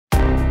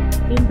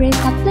Embrace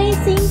the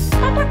blessings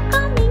that are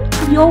coming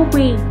your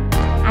way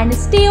and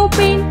stay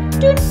open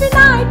to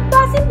infinite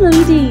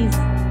possibilities.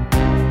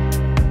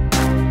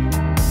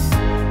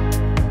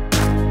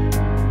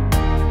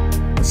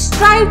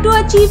 Strive to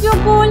achieve your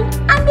goal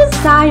and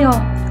desire.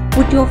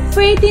 Put your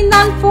faith in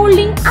the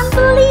unfolding and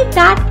believe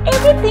that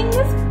everything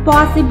is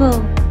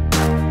possible.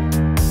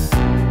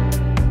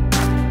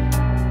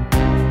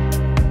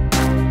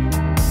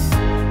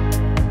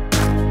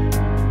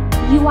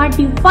 You are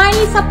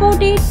divinely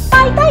supported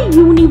by the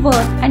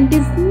universe and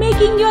is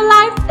making your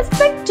life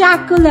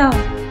spectacular.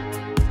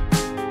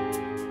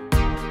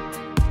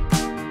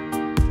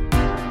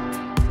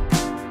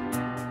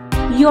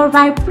 Your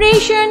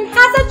vibration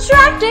has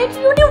attracted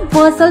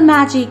universal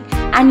magic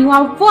and you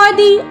are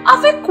worthy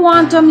of a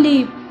quantum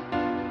leap.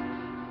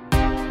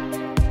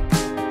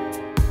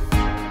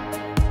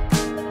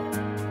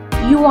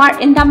 You are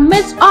in the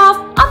midst of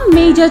a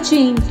major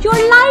change. Your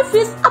life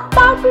is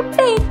about to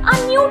take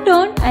a new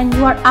turn and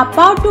you are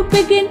about to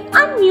begin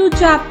a new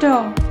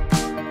chapter.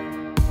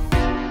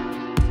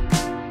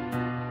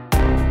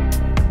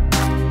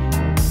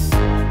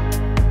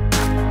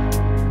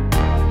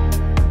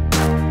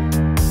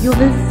 You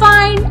will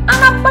find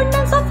an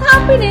abundance of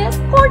happiness,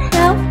 good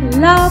health,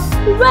 love,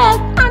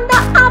 wealth, and the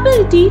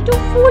ability to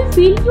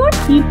fulfill your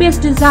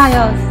deepest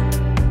desires.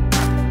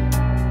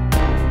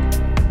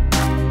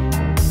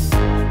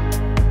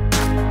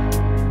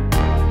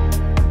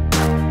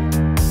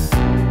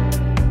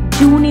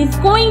 June is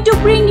going to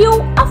bring you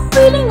a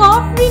feeling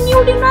of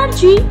renewed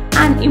energy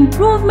and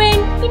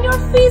improvement in your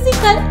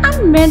physical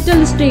and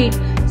mental state,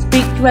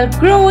 spiritual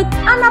growth,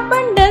 and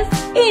abundance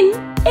in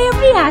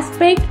every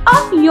aspect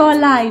of your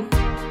life.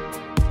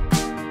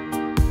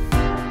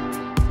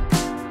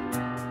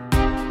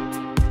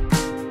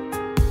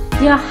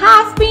 There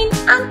has been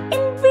an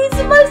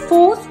invisible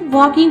force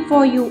working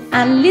for you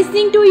and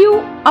listening to you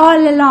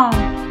all along.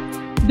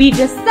 Be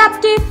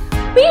receptive,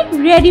 be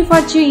ready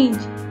for change.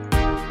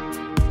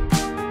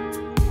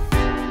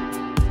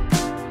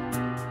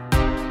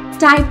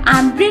 Type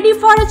 "I'm ready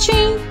for a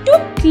change" to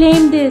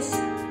claim this.